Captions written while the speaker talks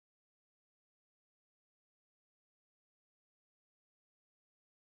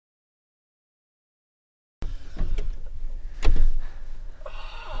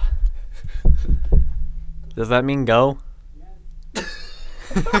Does that mean go?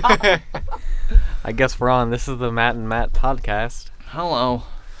 I guess we're on. This is the Matt and Matt podcast. Hello.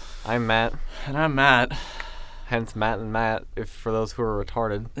 I'm Matt. And I'm Matt. Hence Matt and Matt, if for those who are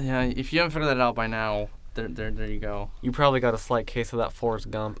retarded. Yeah, if you haven't figured that out by now, there you go. You probably got a slight case of that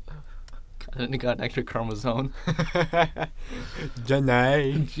Forrest Gump. And you got an extra chromosome.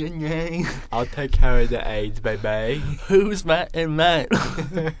 Jenny. I'll take care of the AIDS, baby. Who's Matt and Matt?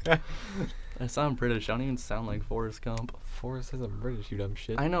 I sound British. I don't even sound like Forrest Gump. Forrest isn't British, you dumb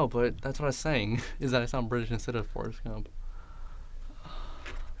shit. I know, but that's what I was saying, is that I sound British instead of Forrest Gump.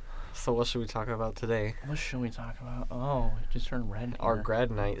 So what should we talk about today? What should we talk about? Oh, it just turned red here. Our grad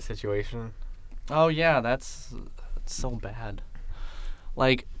night situation. Oh, yeah, that's so bad.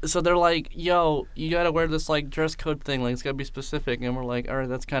 Like, so they're like, yo, you gotta wear this, like, dress code thing. Like, it's gotta be specific. And we're like, all right,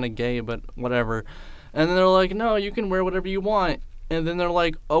 that's kind of gay, but whatever. And then they're like, no, you can wear whatever you want. And then they're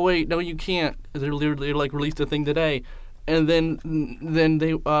like, oh, wait, no, you can't. They're literally, like, released a thing today. And then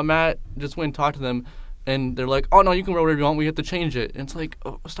they, Matt just went and talked to them. And they're like, oh, no, you can wear whatever you want. We have to change it. And it's like,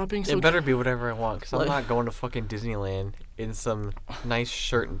 oh, stop being so... It better be whatever I want, because like, I'm not going to fucking Disneyland in some nice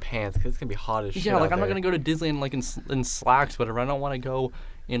shirt and pants, because it's going to be hot as shit. Yeah, like, I'm not there. going to go to Disneyland, like, in slacks, whatever. I don't want to go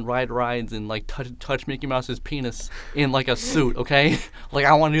and ride rides and, like, touch Mickey Mouse's penis in, like, a suit, okay? Like,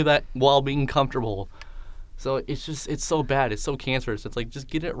 I want to do that while being comfortable. So it's just, it's so bad. It's so cancerous. It's like, just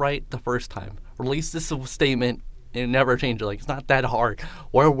get it right the first time. Release this statement and never change it. Like, it's not that hard.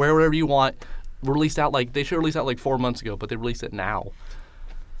 Wear whatever you want. Released out, like, they should release out, like, 4 months ago, but they released it now.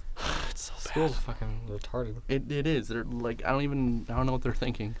 It's so bad. School's fucking retarded. It is. They're, like, I don't know what they're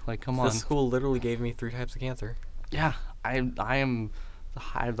thinking. Like, come on. The school literally gave me 3 types of cancer. Yeah, I am the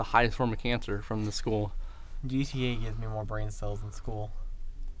highest form of cancer from the school. GTA gives me more brain cells than school.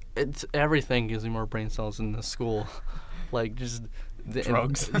 It's everything gives me more brain cells in the school. Like, just...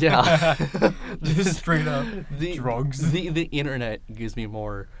 Drugs. Yeah. Just straight up drugs. The internet gives me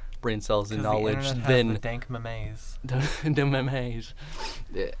more brain cells and knowledge the than the dank memes. The memes.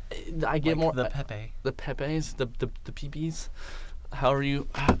 I get like more the Pepe. The Pepes, the peepees. How are you?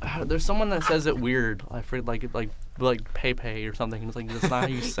 There's someone that says it weird. I forget, like Pepe or something. It's like that's not how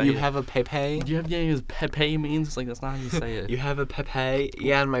you say it. You have a Pepe? Do you have any idea what Pepe means? It's like that's not how you say it. You have a Pepe?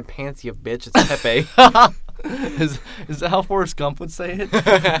 Yeah, in my pants, you bitch. It's Pepe. Is that how Forrest Gump would say it?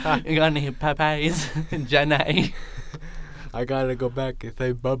 You got any Pepes? Jenny. I gotta go back and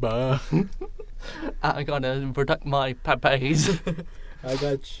say Bubba. I gotta protect my Pepes. I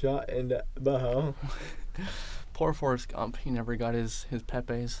got shot in the butthole. Poor Forrest Gump. He never got his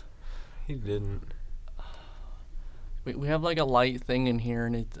Pepes. He didn't. We have like a light thing in here,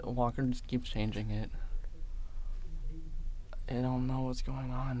 and Walker just keeps changing it. I don't know what's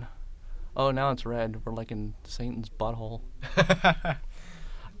going on. Oh, now it's red. We're like in Satan's butthole.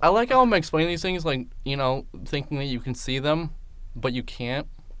 I like how I'm explaining these things, like, you know, thinking that you can see them, but you can't.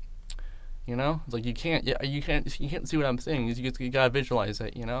 You know, it's like you can't see what I'm saying. You gotta visualize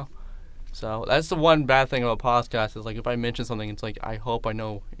it. You know. So that's the one bad thing about podcast is like if I mention something, it's like I hope I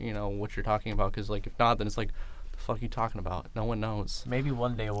know what you're talking about, because like if not, then it's like the fuck are you talking about? No one knows. Maybe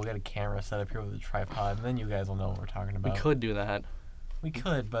one day we'll get a camera set up here with a tripod, and then you guys will know what we're talking about. We could do that. We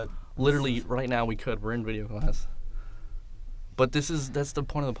could, but literally right now we could. We're in video class. But that's the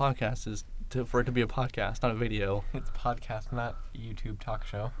point of the podcast is for it to be a podcast, not a video. It's a podcast, not a YouTube talk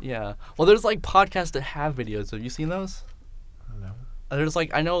show. Yeah. Well, there's like podcasts that have videos. Have you seen those? No. There's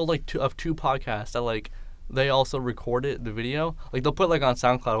like I know like two podcasts that like they also record the video. Like they'll put like on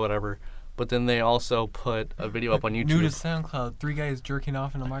SoundCloud or whatever, but then they also put a video up on YouTube. New to SoundCloud, 3 guys jerking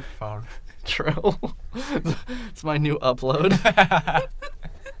off in a microphone. True. It's my new upload.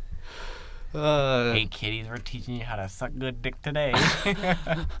 Hey kiddies, we're teaching you how to suck good dick today.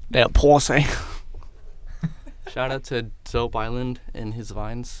 That pussy. Shout out to Dope Island and his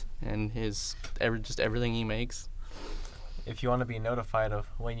vines and his everything he makes. If you want to be notified of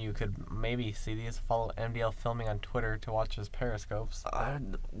when you could maybe see these, follow MDL Filming on Twitter to watch his periscopes.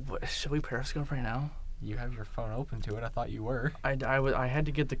 Should we periscope right now? You have your phone open to it. I thought you were. I had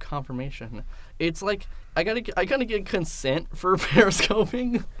to get the confirmation. It's like I gotta get consent for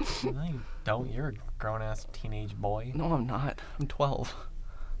periscoping. No, you don't. You're a grown-ass teenage boy. No, I'm not. I'm 12.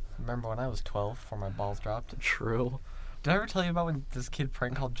 Remember when I was 12 before my balls dropped? True. Did I ever tell you about when this kid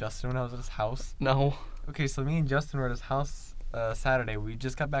prank called Justin when I was at his house? No. Okay, so me and Justin were at his house Saturday. We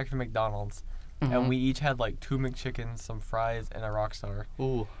just got back from McDonald's, and we each had like 2 McChickens, some fries, and a Rockstar.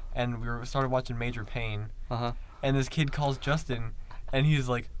 Ooh. And we started watching Major Payne. Uh-huh. And this kid calls Justin, and he's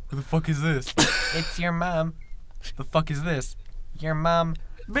like, "Who the fuck is this?" "It's your mom." "The fuck is this?" "Your mom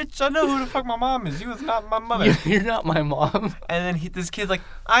Bitch, I know who the fuck my mom is. You is not my mother. You're not my mom. And then this kid's like,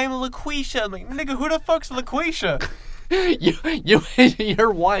 I'm LaQuisha. I'm like, nigga, who the fuck's LaQuisha?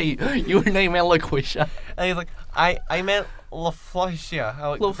 You're white. You were named LaQuisha. And he's like, I meant LaFleisha.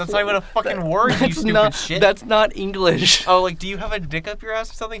 I'm like, that's not even a fucking word, you That's stupid not, shit. That's not English. Oh, like, do you have a dick up your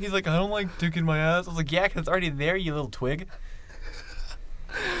ass or something? He's like, I don't like dick in my ass. I was like, yeah, 'cause it's already there, you little twig.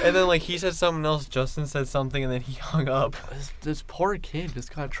 And then, like, he said something else, Justin said something, and then he hung up. This poor kid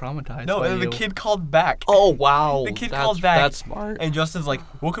just got traumatized. No, by and you. the kid called back. Oh, wow. The kid called back. That's smart. And Justin's like,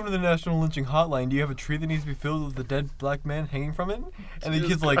 welcome to the National Lynching Hotline. Do you have a tree that needs to be filled with a dead black man hanging from it? And the Jesus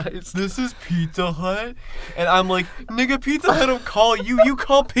kid's like, Christ. this is Pizza Hut? And I'm like, nigga, Pizza Hut don't call you. You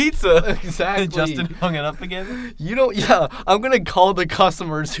call pizza. Exactly. And Justin hung it up again. You don't. Yeah, I'm gonna call the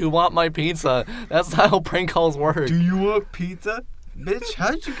customers who want my pizza. That's how prank calls work. Do you want pizza? Bitch,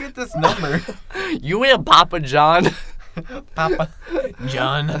 how did you get this number? You ain't Papa John. Papa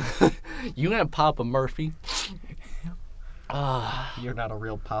John. You ain't Papa Murphy. You're not a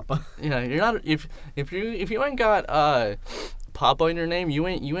real papa. Yeah, you're not. If you ain't got Papa in your name, you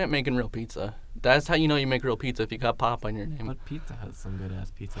ain't making real pizza. That's how you know you make real pizza if you got Papa in your name. But Pizza has some good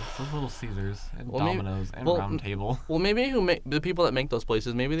ass pizza. Those Little Caesars and Well, maybe- Domino's and well, Round Table. Well, maybe the people that make those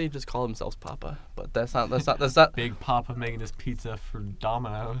places, maybe they just call themselves Papa. But that's not Big Papa making his pizza for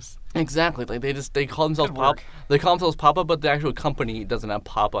Domino's. exactly. Like they call themselves Good Papa. work. They call themselves Papa, but the actual company doesn't have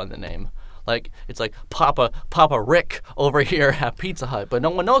Papa in the name. Like it's like Papa Rick over here at Pizza Hut, but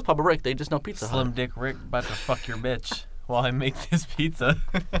no one knows Papa Rick. They just know Pizza Slim Hut. Dick Rick about to fuck your bitch while I make this pizza.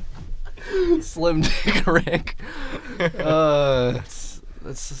 Slim Dick Rick. Let's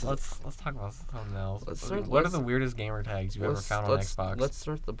Let's talk about something else. Let's What are the weirdest gamer tags you ever found on Xbox? Let's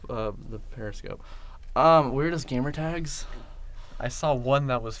start the Periscope. Weirdest gamer tags. I saw one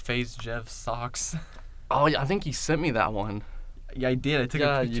that was Phase Jeff's socks. Oh yeah, I think you sent me that one. Yeah, I did. I took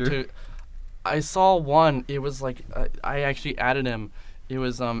Yeah, a picture. you too. I saw one. It was like I actually added him. It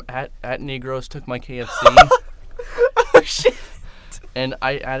was at Negros took my KFC. Oh shit! And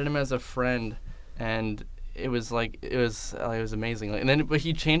I added him as a friend, and it was amazing. And then but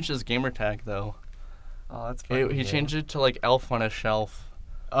he changed his gamer tag though. Oh, that's funny. He changed it to like Elf on a Shelf,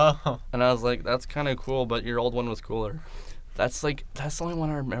 Oh, and I was like, that's kind of cool, but your old one was cooler. That's the only one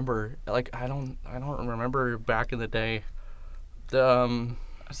I remember. Like I don't remember back in the day. I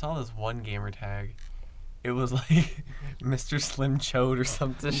saw this one gamer tag. It was like Mr. Slim Chode or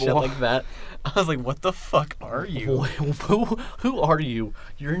something shit like that. I was like, what the fuck are you? Who are you?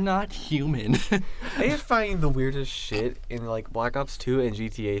 You're not human. I am finding the weirdest shit in like Black Ops 2 and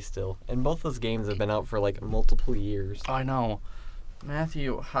GTA still. And both those games have been out for like multiple years. I know.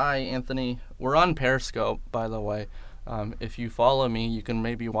 Matthew, hi, Anthony. We're on Periscope, by the way. If you follow me, you can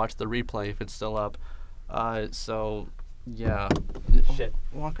maybe watch the replay if it's still up. So, yeah. Shit.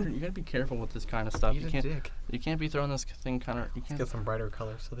 Walker, you gotta be careful with this kind of stuff. Eat a dick. You can't be throwing this thing kind of. You Let's can't. get some brighter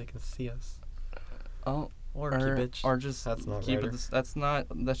colors so they can see us. Oh, Or keep it. or just That's not keep brighter. it. That's not.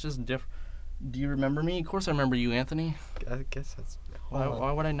 That's just different. Do you remember me? Of course I remember you, Anthony. I guess that's.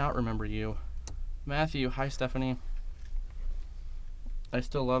 Why would I not remember you? Matthew, hi, Stephanie. I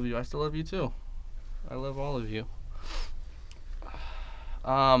still love you. I still love you too. I love all of you.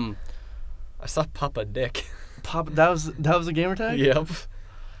 I saw Papa Dick. Pop. That was a gamer tag. Yep.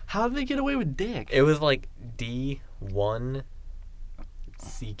 How did they get away with Dick? It was like D1CK.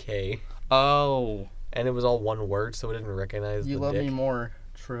 Oh, And it was all one word, so it didn't recognize you the love dick. me more.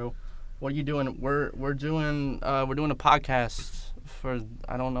 True. What are you doing? We're doing a podcast for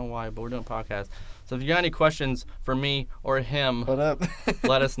I don't know why, but we're doing a podcast. So if you got any questions for me or him, What up?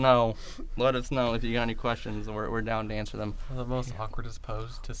 let us know. Let us know if you got any questions. We're down to answer them. The most awkwardest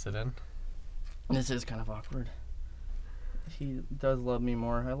pose to sit in. This is kind of awkward. He does love me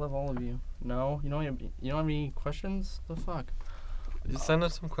more. I love all of you. No, you don't have any questions? The fuck? Just send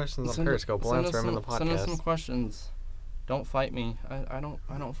us some questions on Send- Periscope. We'll send answer us them in the some- Send us some podcast. questions. Don't fight me. I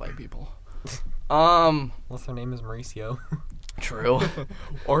don't fight people. Unless their name is Mauricio. True.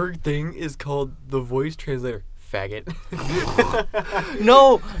 Our thing is called the voice translator. Faggot.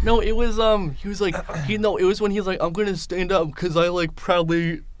 No, it was he was like it was when he was like I'm gonna stand up because I like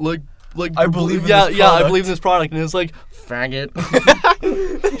proudly like I believe in yeah this yeah I product. believe in this product, and it's like faggot.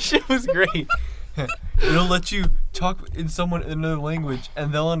 That shit was great. It'll let you talk in another language,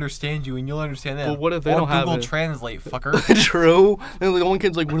 and they'll understand you, and you'll understand them. But what if they or don't have Google it? Translate, fucker. True. And the one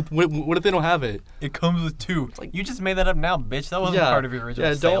kid's like, what if they don't have it? It comes with two. like- You just made that up now, bitch. That wasn't part of your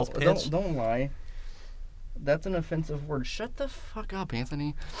original sales pitch. don't lie. That's an offensive word. Shut the fuck up,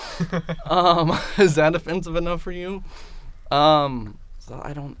 Anthony. Is that offensive enough for you? So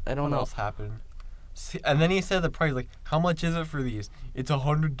I don't What know. else happened? And then he said the price, like, how much is it for these? It's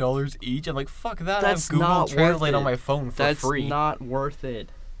 $100 each. I'm like, fuck that. That's I have Google not Translate worth on it. my phone for That's free. not worth it.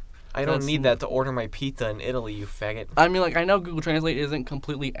 I don't that's need that to order my pizza in Italy, you faggot. I mean, like, I know Google Translate isn't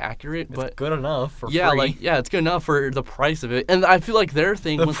completely accurate, It's but good enough for yeah, free. like, yeah, it's good enough for the price of it. And I feel like their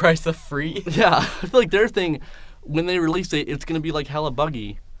thing, the was, price of free. yeah, I feel like their thing, when they release it, it's gonna be like hella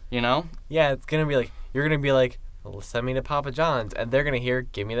buggy, you know? Yeah, it's gonna be like, you're gonna be like, well, send me to Papa John's, and they're gonna hear,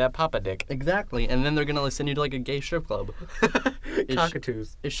 give me that Papa dick. Exactly, and then they're gonna like, send you to like a gay strip club.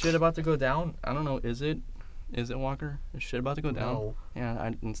 Cockatoos. Is shit about to go down? I don't know. Is it? Is it, Walker? Is shit about to go down? No.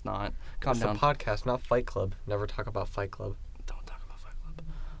 Yeah, it's not. Calm It's down. a podcast, not Fight Club. Never talk about Fight Club. Don't talk about Fight Club.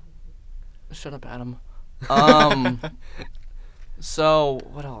 Shut up, Adam. So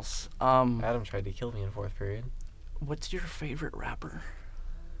what else? Adam tried to kill me in fourth period. What's your favorite rapper?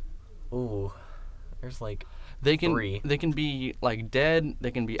 Ooh, there's like They can 3. They can be like dead.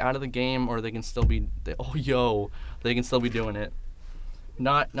 They can be out of the game, or they can still be. They can still be doing it.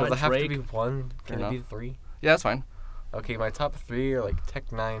 Not Does it have to be Drake. one? Can Fair it be enough. 3? Yeah, that's fine. Okay, my top 3 are like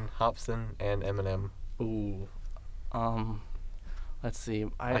Tech 9, Hobson, and Eminem. Ooh. Let's see.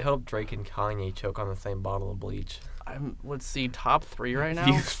 I hope Drake and Kanye choke on the same bottle of bleach. Let's see. Top 3 right now.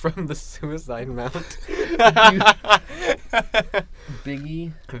 Views from the Suicide Mount.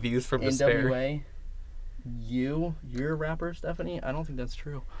 Biggie. Views from despair. NWA. You're a rapper, Stephanie? I don't think that's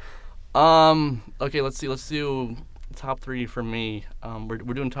true. Okay, let's see. Let's do top 3 for me. We're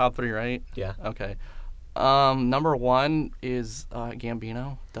doing top 3, right? Yeah. Okay. Number 1 is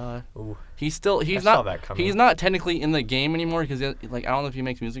Gambino. Duh. Ooh. He's I saw that coming. He's not technically in the game anymore because like I don't know if he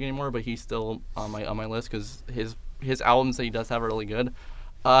makes music anymore, but he's still on my list because his albums that he does have are really good.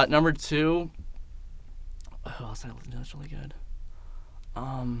 Number 2. Who else I listen to that's really good?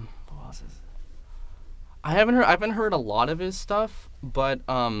 Who else is? I haven't heard a lot of his stuff, but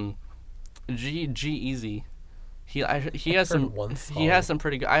G-Eazy. He has some one he has some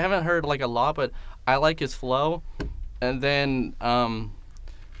pretty good. I haven't heard like a lot, but I like his flow. And then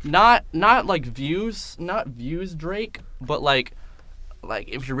not like views Drake, but like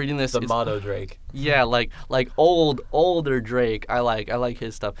if you're reading this, The motto Drake. yeah, like older Drake. I like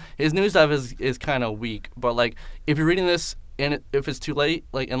his stuff. His new stuff is kind of weak, but like if you're reading this and if it's too late,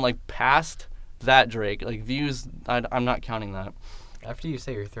 like and like past that Drake, like views, I'm not counting that. After you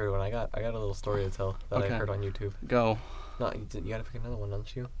say your third one, I got a little story to tell that Okay. I heard on YouTube. Go. No, you gotta pick another one,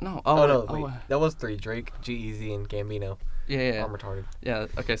 don't you? No. Oh, no, wait. That was 3. Drake, G-Eazy, and Gambino. Yeah. I'm retarded. Yeah.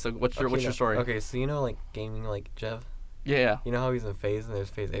 Okay. So what's your Okay, story? Okay, so you know like gaming like Jev? Yeah. You know how he's in FaZe and there's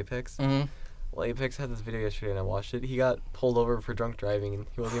FaZe Apex? Mhm. Well, Apex had this video yesterday and I watched it. He got pulled over for drunk driving and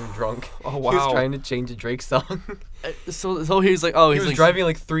he wasn't even drunk. Oh, He was wow. trying to change a Drake song. So he's like, oh, he he's was like, driving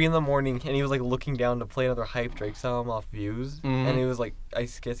like 3 in the morning and he was like looking down to play another hype Drake song off Views. Mhm. And he was like, I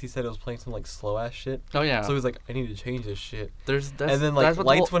guess he said it was playing some like slow ass shit. Oh yeah. So he was like, I need to change this shit. And And then like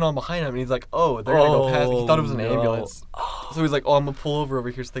lights went on behind him and he's like, oh, they're gonna go past me. He thought it was an Oh, no. ambulance. So he's like, oh, I'm gonna pull over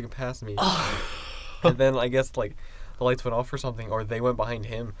here so they can pass me. And then I guess like the lights went off or something, or they went behind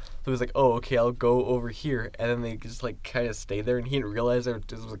him. So he was like, oh, okay, I'll go over here. And then they just like kind of stayed there, and he didn't realize there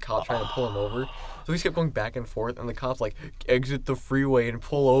was a cop trying to pull him over. So he just kept going back and forth, and the cops like exit the freeway and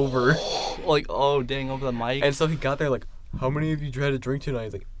pull over. like, oh dang, over the mic. And so he got there like, how many of you had a drink tonight?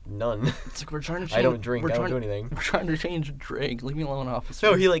 He's like, none. It's like we're trying to change. I don't drink. We're I don't trying, do anything. We're trying to change Drake. Leave me alone, officer.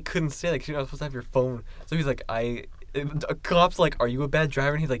 No, he like couldn't say that 'cause you're not supposed to have your phone. So he's like, a cop's like, are you a bad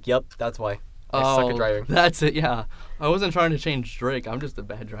driver? And he's like, yep, that's why. I suck at driving. That's it. Yeah, I wasn't trying to change Drake. I'm just a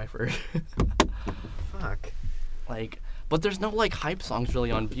bad driver. Fuck. Like, but there's no like hype songs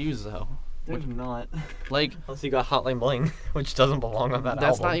really on Views though. There's not. Like, Unless you got Hotline Bling, which doesn't belong on that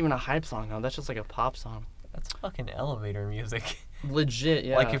that's album. not even a hype song though. That's just like a pop song. That's fucking elevator music. Legit,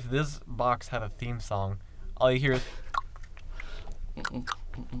 yeah. Like if this box had a theme song, all you hear is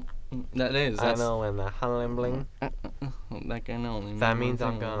that is. I That's, know when the Hotline Bling. That can only. That means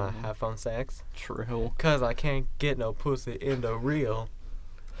I'm gonna have phone sex. True. 'Cause I can't get no pussy in the real.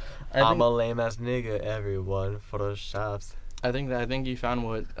 I I'm think, a lame ass nigga, everyone photoshops. I think you found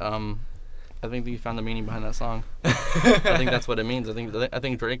what I think you found the meaning behind that song. I think that's what it means. I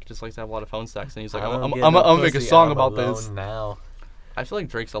think Drake just likes to have a lot of phone sex, and he's like, I'm gonna make a song about this. Now. I feel like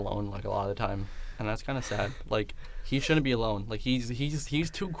Drake's alone like a lot of the time, and that's kind of sad. Like he shouldn't be alone. Like he's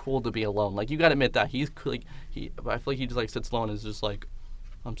too cool to be alone. Like you gotta admit that I feel like he just like sits alone and is just like,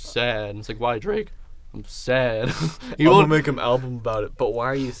 I'm sad. And it's like, why, Drake? I'm sad. I'm gonna make an album about it, but why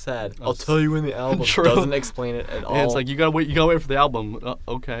are you sad? I'll tell you when the album True. doesn't explain it at all. And it's like you gotta wait for the album.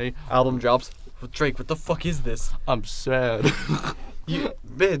 Okay. Album drops. Drake, what the fuck is this? I'm sad. You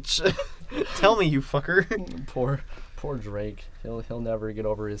bitch. Tell me, you fucker. poor Poor Drake. He'll never get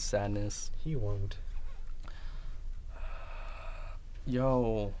over his sadness. He won't.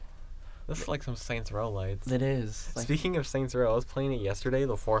 Yo. This is like some Saints Row lights. It is. Like, Speaking of Saints Row, I was playing it yesterday,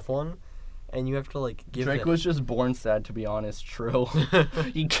 the 4th one, and you have to like give Drake it. was just born sad, to be honest. True.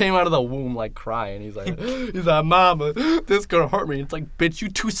 He came out of the womb like crying. He's like, Mama, this girl hurt me. It's like, bitch, you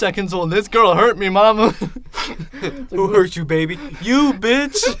 2 seconds old. This girl hurt me, Mama. Who hurt you, baby? You,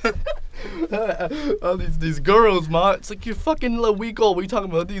 bitch. Oh, these girls, Ma. It's like, you're fucking a week old. What are you talking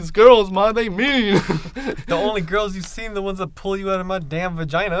about? These girls, Ma, they mean. The only girls you've seen, the ones that pull you out of my damn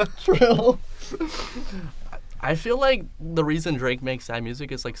vagina. True. I feel like the reason Drake makes sad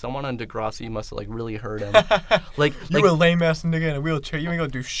music is like someone on Degrassi must have like really hurt him. like You a lame ass nigga in a wheelchair. You ain't gonna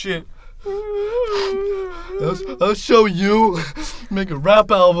do shit. I'll show you. Make a rap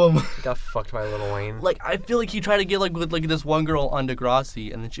album. Got fucked by Lil Wayne. Like, I feel like he tried to get like with like this one girl on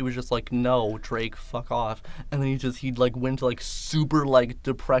Degrassi, and then she was just like, no, Drake, fuck off. And then he like went to like super like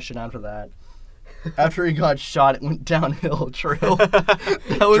depression after that. After he got shot, it went downhill. True.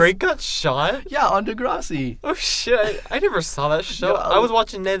 Drake got shot? Yeah, on Degrassi. Oh shit! I never saw that show. Yeah, I was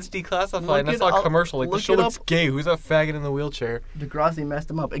watching Ned's Declassified, and I saw a commercial like, the show looks gay. Who's a faggot in the wheelchair? Degrassi messed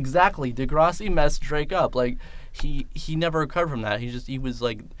him up. Exactly. Degrassi messed Drake up. Like, he never recovered from that.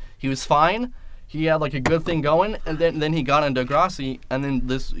 He was fine. He had like a good thing going, and then he got on Degrassi, and then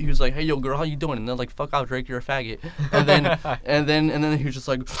he was like, hey yo girl, how you doing? And they're like, fuck off, Drake, you're a faggot. And then he was just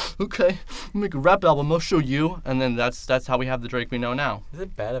like, okay, make a rap album, I'll show you. And then that's how we have the Drake we know now. Is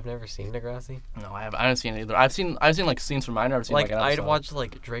it bad? I've never seen Degrassi. No, I haven't seen it either. I've seen like scenes from it. I've never seen like an episode. I'd watch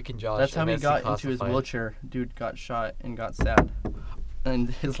like Drake and Josh. That's how he got into his wheelchair. Dude got shot and got sad. And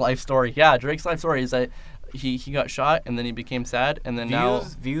his life story. Yeah, Drake's life story is that he got shot and then he became sad and then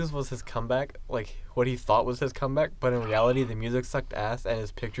Views was his comeback, like what he thought was his comeback, but in reality the music sucked ass and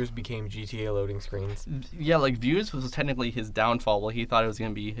his pictures became GTA loading screens. Yeah, like Views was technically his downfall. Well, he thought it was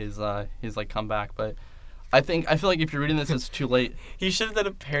gonna be his like comeback, but I feel like if you're reading this, it's too late. He should have done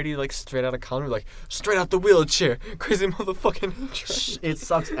a parody like straight out of comedy, like straight out the wheelchair, crazy motherfucking. It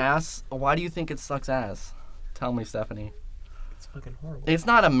sucks ass. Why do you think it sucks ass? Tell me, Stephanie. It's fucking horrible. It's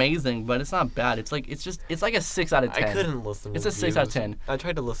not amazing, but it's not bad. It's like a 6 out of 10. I couldn't listen to It's a 6 out of 10. I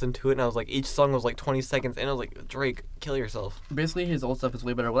tried to listen to it and I was like, each song was like 20 seconds and I was like, Drake, kill yourself. Basically, his old stuff is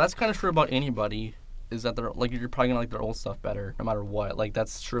way better. Well, that's kind of true about anybody. Is that they're like, you're probably gonna like their old stuff better, no matter what. Like,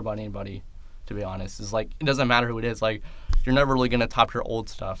 that's true about anybody, to be honest. It's like, it doesn't matter who it is. Like, you're never really gonna top your old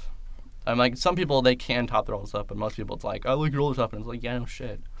stuff. I'm like, some people, they can top their old stuff, but most people, it's like, I like your old stuff, and it's like, yeah, no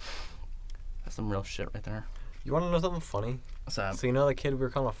shit. That's some real shit right there. You want to know something funny? What's that? So you know the kid we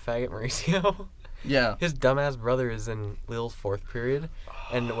were calling a faggot, Mauricio? Yeah. His dumbass brother is in Lil's 4th period,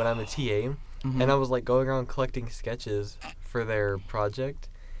 and when I'm a TA, Mm-hmm. and I was like going around collecting sketches for their project,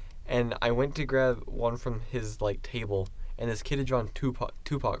 and I went to grab one from his like table, and this kid had drawn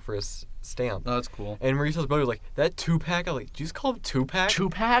Tupac for his stamp. Oh, that's cool. And Mauricio's brother was like, that Tupac? I was like, did you just call him Tupac?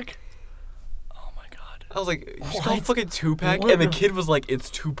 Tupac? Oh my god. I was like, you just call him What? fucking Tupac? What And the the- kid was like,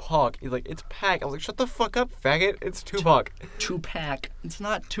 it's Tupac. He's like, it's Pac. I was like, shut the fuck up, faggot. It's Tupac. Tupac. It's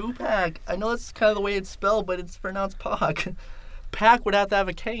not Tupac. I know that's kind of the way it's spelled, but it's pronounced Pac. Pac would have to have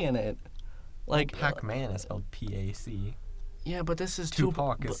a K in it. Like Pac-Man is spelled P-A-C. Yeah, but this is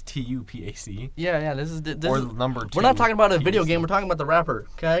Tupac is T-U-P-A-C. Yeah. This is Or the number 2. We're not talking about a video P-A-C. game. We're talking about the rapper.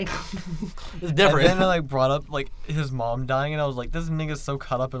 Okay. It's And different. then I like brought up like his mom dying, and I was like, this nigga's so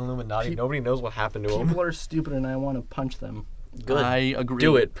caught up in Illuminati, nobody knows what happened to him. People are stupid, and I want to punch them. Good. I agree.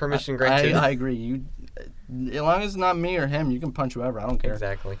 Do it. Permission granted. I agree. You, as long as it's not me or him, you can punch whoever. I don't care.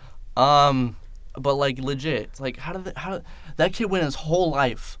 Exactly. But like legit, it's like how did that kid went his whole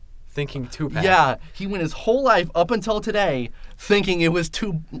life? Thinking Tupac. Yeah, he went his whole life up until today thinking it was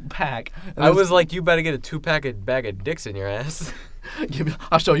Tupac. And I was like, you better get a 2-pack bag of dicks in your ass.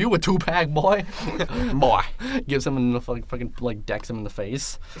 I'll show you a Tupac, boy. Boy. Gives him in the fucking like decks him in the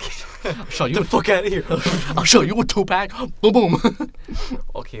face. I'll show you. Get the fuck out of here. I'll show you a Tupac. Boom boom.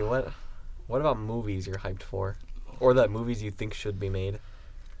 Okay, what about movies you're hyped for? Or that movies you think should be made?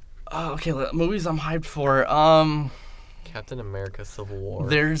 Okay, movies I'm hyped for. Captain America Civil War.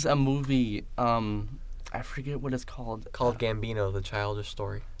 There's a movie. I forget what it's called. Called Gambino, The Childish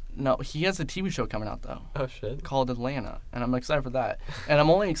Story. No, he has a TV show coming out though. Oh shit. Called Atlanta, and I'm excited for that. And I'm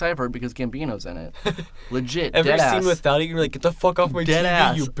only excited for it because Gambino's in it. Legit. Every dead scene ass. without it, you're like, get the fuck off my Dead TV,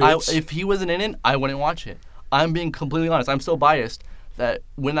 ass. you bitch. If he wasn't in it, I wouldn't watch it. I'm being completely honest. I'm so biased that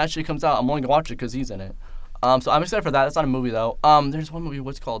when that shit comes out, I'm only gonna watch it because he's in it. So I'm excited for that. It's not a movie though. There's one movie.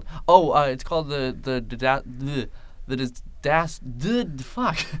 What's it called? Oh, it's called the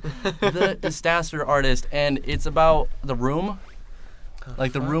Disaster Artist, and it's about The Room.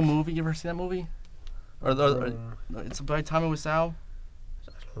 Like The Room movie. You ever seen that movie? It's by Tommy Wiseau.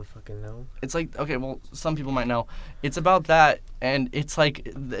 I don't fucking know. It's like, okay, well, some people might know. It's about that, and it's like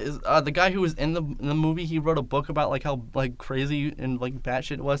the guy who was in the movie. He wrote a book about like how like crazy and like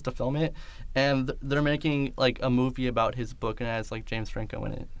batshit it was to film it, and they're making like a movie about his book, and it has like James Franco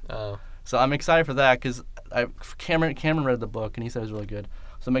in it. Oh. So I'm excited for that because Cameron read the book and he said it was really good.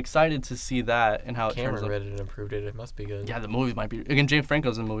 So I'm excited to see that and how it turns out. Cameron read it and approved it. It must be good. Yeah, the movie might be. Again, James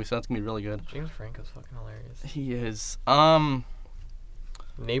Franco's in the movie, so that's gonna be really good. James Franco's fucking hilarious. He is.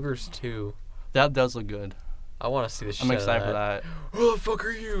 Neighbors 2. That does look good. I want to see the shit. I'm excited for that. Who the fuck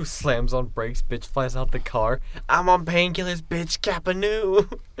are you? Slams on brakes, bitch flies out the car. I'm on painkillers, bitch, Capanoo.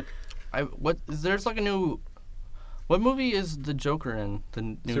 There's like a new. What movie is the Joker in? The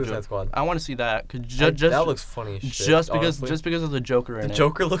new Suicide Joker? Squad. I want to see that. Cause that looks funny as shit. Just honestly. because of the Joker in it. The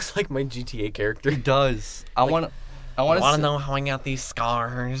Joker looks like my GTA character. He does. I want to know how I got these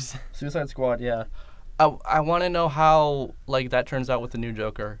scars. Suicide Squad, yeah. I want to know how like that turns out with the new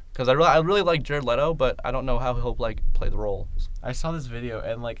Joker, because I really like Jared Leto, but I don't know how he'll like play the role. I saw this video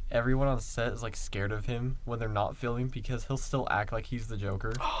and like everyone on set is like scared of him when they're not filming because he'll still act like he's the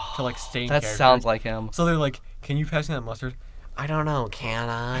Joker to like stay in That character. sounds like him. So they're like, "Can you pass me that mustard?" I don't know. Can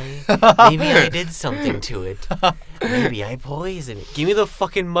I? Maybe I did something to it. Maybe I poisoned it. Give me the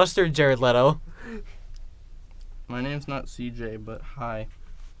fucking mustard, Jared Leto. My name's not CJ, but hi.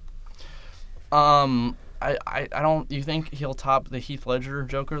 I don't. You think he'll top the Heath Ledger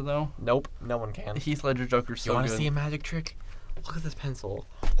Joker though? Nope, no one can. The Heath Ledger Joker's so good. You want to see a magic trick? Look at this pencil.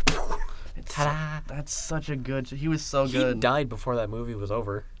 Ta-da! That's such a good. He was so He good. died before that movie was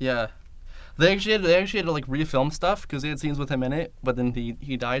over. Yeah. They actually had to like refilm stuff because they had scenes with him in it, but then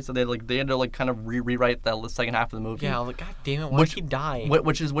he died, so they had to like kind of rewrite that second half of the movie. Yeah, I was like, God damn it, why did he die?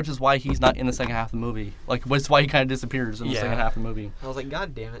 Which is why he's not in the second half of the movie. Like, which is why he kind of disappears in the second half of the movie. I was like,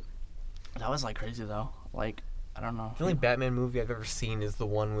 God damn it. That was like crazy though. Like, I don't know. The only Batman movie I've ever seen is the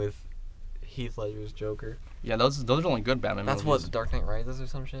one with Heath Ledger's Joker. Yeah, those are only good Batman movies. That's what, The Dark Knight Rises or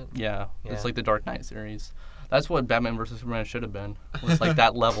some shit? Yeah, it's like the Dark Knight series. That's what Batman vs Superman should have been. Was like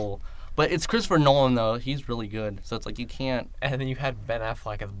that level. But it's Christopher Nolan though. He's really good. So it's like you can't. And then you had Ben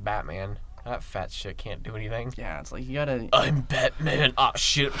Affleck as Batman. That fat shit can't do anything. Yeah, it's like you gotta. I'm Batman. Oh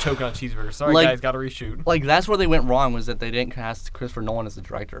shit, I'm choking on cheeseburger. Sorry like, guys, gotta reshoot. Like that's where they went wrong, was that they didn't cast Christopher Nolan as the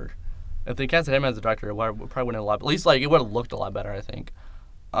director. If they casted him as the director, it probably wouldn't have a lot. At least like it would have looked a lot better, I think.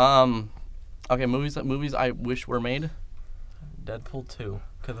 Okay, movies I wish were made. Deadpool 2,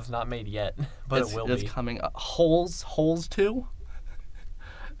 because it's not made yet, but it will be. It's coming. Holes 2.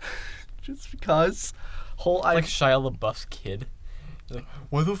 Just because. Like Shia LaBeouf's kid. He's like,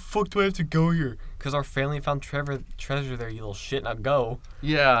 why the fuck do I have to go here? Because our family found treasure there, you little shit. Now go.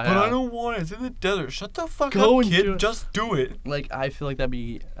 Yeah. But I don't want it. It's in the desert. Shut the fuck Go up, and kid. do it. Just do it. Like, I feel like that'd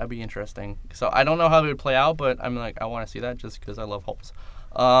be interesting. So I don't know how it would play out, but I'm like, I want to see that just because I love holes.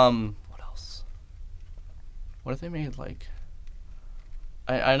 What else? What if they made like?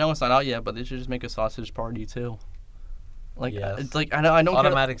 I know it's not out yet, but they should just make a Sausage Party too. Like, yes. It's like I don't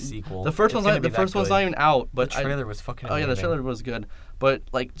automatic care. sequel. The first one's not even out, but the trailer was fucking amazing. amazing. The trailer was good, but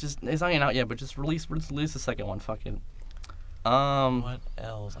like just it's not even out yet. But just release the second one. Fuck it. What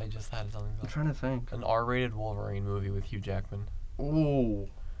else? I just had something. I'm trying to think. An R-rated Wolverine movie with Hugh Jackman. Ooh,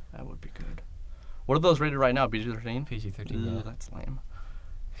 that would be good. What are those rated right now? PG-13. PG-13. Yeah, that's lame.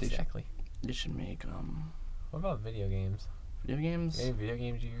 Exactly. They should make What about video games? Video games? Any video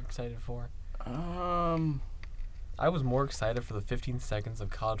games you're excited for? I was more excited for the 15 seconds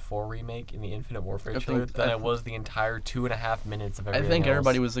of COD 4 remake in the Infinite Warfare trailer than I was the entire 2.5 minutes of everything I think else.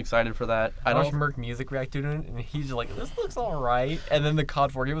 everybody was excited for that. I watched Merc Music react to it, and he's like, "This looks alright." And then the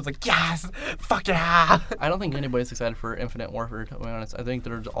COD 4 game was like, "Yes, fuck yeah!" I don't think anybody's excited for Infinite Warfare. To be honest, I think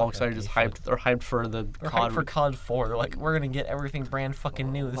they're all excited, just hyped. They're hyped for the COD. For COD 4, they're like, "We're gonna get everything brand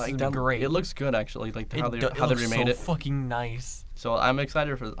fucking new. This is gonna be great." It looks good actually, like how they remade it. Fucking nice. So I'm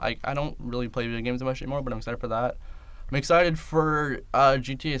excited for. I don't really play video games much anymore, but I'm excited for that. I'm excited for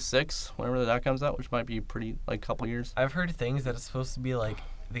GTA 6 whenever that comes out, which might be pretty like couple years. I've heard things that it's supposed to be like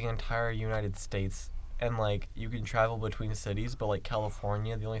the entire United States, and like you can travel between cities, but like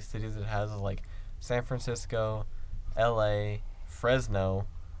California, the only cities it has is like San Francisco, L.A., Fresno.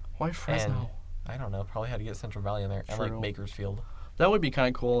 Why Fresno? I don't know. Probably had to get Central Valley in there, and like Bakersfield. That would be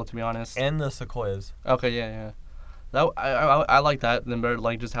kind of cool, to be honest. And the Sequoias. Okay, yeah. That I like that. Then better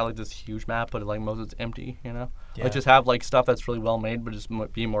like just have like this huge map, but like most of it's empty, you know. Yeah. Like just have like stuff that's really well made, but just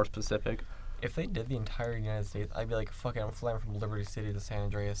be more specific. If they did the entire United States, I'd be like, fuck it, I'm flying from Liberty City to San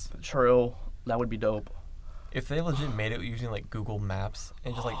Andreas. True, that would be dope. If they legit made it using like Google Maps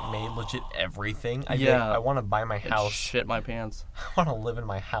and just like made legit everything, I'd be Yeah. like, I want to buy my It'd house. shit my pants. I want to live in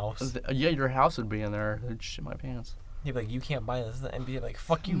my house. Yeah, your house would be in there. It'd shit my pants. He'd be like, you can't buy this. This is the NBA. Like,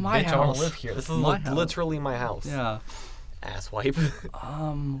 fuck you, My bitch. I want house. to live here. This is My house. literally my house. Yeah. Asswipe.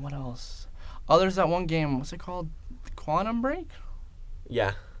 What else? Oh, there's that one game. What's it called? Quantum Break?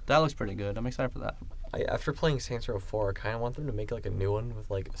 Yeah. That looks pretty good. I'm excited for that. After playing Saints Row 4, I kind of want them to make like a new one with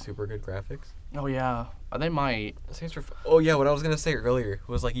like super good graphics. Oh yeah, they might. Saints Row. Oh yeah, what I was gonna say earlier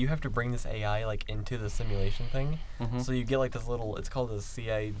was like you have to bring this AI like into the simulation thing, so you get like this little. It's called a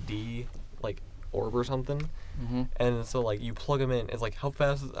CID like orb or something, and so like you plug them in. It's like how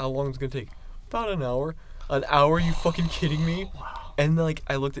long is it gonna take? About an hour. An hour? You fucking kidding me? Wow. And then, like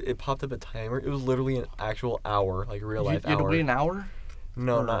I looked at it, popped up a timer. It was literally an actual hour, like real life You had to hour. wait an hour?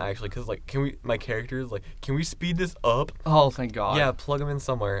 No, Or- not actually, cause like my character is like, can we speed this up? Oh, thank God. Yeah, plug them in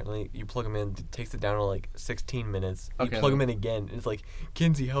somewhere. And like, you plug them in, it takes it down to like 16 minutes. You Okay, plug then. them in again, and it's like,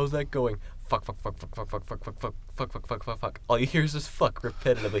 Kinsey, how's that going? Fuck. All you hear is just fuck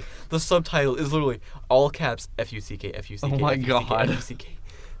repetitively. The subtitle is literally all caps F-U-C-K, F-U-C-K, Oh my F-U-C-K, God. F-U-C-K.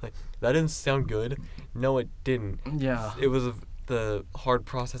 Like, that didn't sound good. No, it didn't. Yeah. It was the hard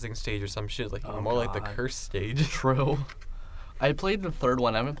processing stage or some shit. Like, Oh, more like the God. curse stage. True. I played the third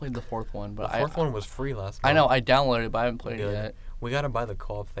one. I haven't played the fourth one, but The fourth one was free last month. I know. I downloaded it, but I haven't played Good. it yet. We gotta buy the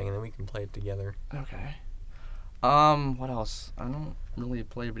co-op thing, and then we can play it together. Okay. What else? I don't really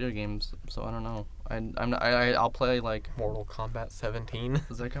play video games, so I don't know. I'll play like. Mortal Kombat 17.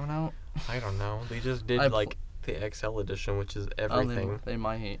 Is that coming out? I don't know. They just did I like the XL edition, which is everything. Oh, they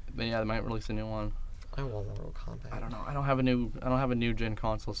might. They might release a new one. I want Mortal Kombat. I don't know. I don't have a new gen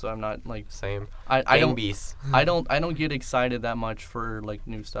console, so I'm not like. Same. I Gang don't. Beasts. I don't get excited that much for like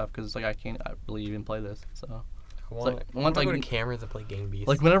new stuff because like I can't really even play this. So I want like, I want to like, go to cameras to play Gang Beasts.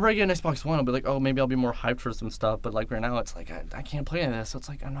 like whenever I get an Xbox One, I'll be like, oh, maybe I'll be more hyped for some stuff. But like right now, it's like I can't play this. So it's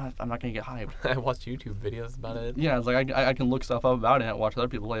like I'm not gonna get hyped. I watch YouTube videos about it. Yeah, it's like I can look stuff up about it and watch other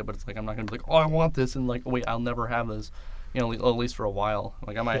people play it, but it's like I'm not gonna be like, oh, I want this, and like wait, I'll never have this. You know, at least for a while.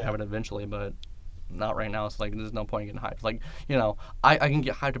 Like I might Yeah. have it eventually, but not right now. It's like there's no point in getting hyped. Like you know, I can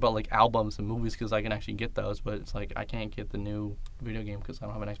get hyped about like albums and movies because I can actually get those, but it's like I can't get the new video game because I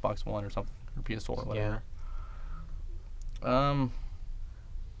don't have an Xbox One or something or PS4 or whatever.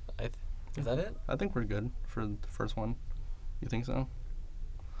 Is that it? I think we're good for the first one. You think so?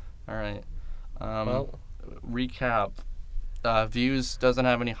 All right. Well, Recap. Views doesn't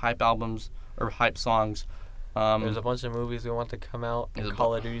have any hype albums or hype songs. there's a bunch of movies we want to come out, There's and a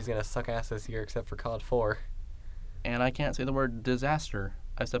Call of Duty's gonna suck ass this year, except for COD 4. And I can't say the word disaster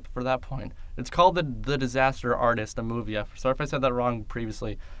except for that point. It's called the Disaster Artist, a movie. Sorry if I said that wrong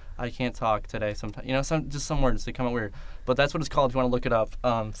previously. I can't talk today. Sometimes, you know, some words they come out weird. But that's what it's called if you want to look it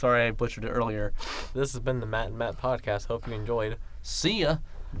up. Sorry I butchered it earlier. This has been the Matt and Matt podcast. Hope you enjoyed, See ya.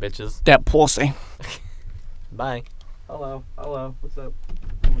 bitches. That pussy. Bye. Hello. What's up?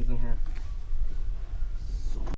 Someone's in here.